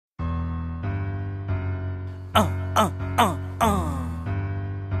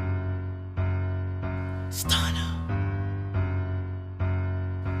Stunner.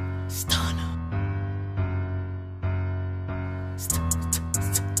 Stunner.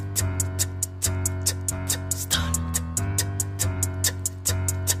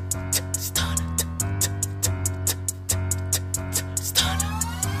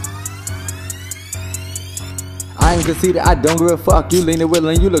 I ain't conceited, I don't give a fuck. You lean the wheel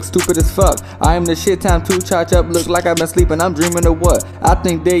and you look stupid as fuck. I am the shit, time to charge up. Look like I've been sleeping, I'm dreaming of what? I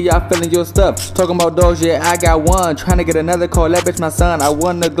think they y'all feeling your stuff. Talking about dogs, yeah, I got one. Trying to get another call, that bitch my son. I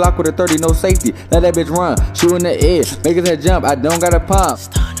won the Glock with a 30, no safety. Let that bitch run, shoot in the air, make his head jump. I don't got a pump.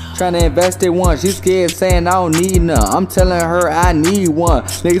 Trying to invest in one, she scared saying I don't need none. I'm telling her I need one.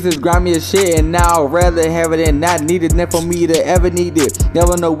 Niggas is grimy as shit and now I'd rather have it than not need it than for me to ever need it.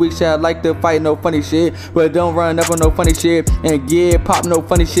 Never no weak shit, I like to fight no funny shit, but don't run up on no funny shit and get pop no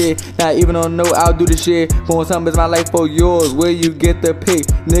funny shit. Not even on no I'll do the shit. Going something is my life or yours, where you get the pick.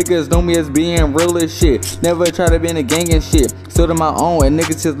 Niggas know me as being real as shit. Never try to be in a gang and shit. Still to my own and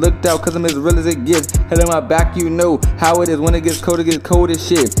niggas just looked out cause I'm as real as it gets. Head on my back, you know how it is when it gets cold as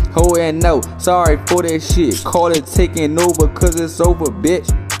shit. Hold and no, sorry for that shit. Call it taking over cause it's over, bitch.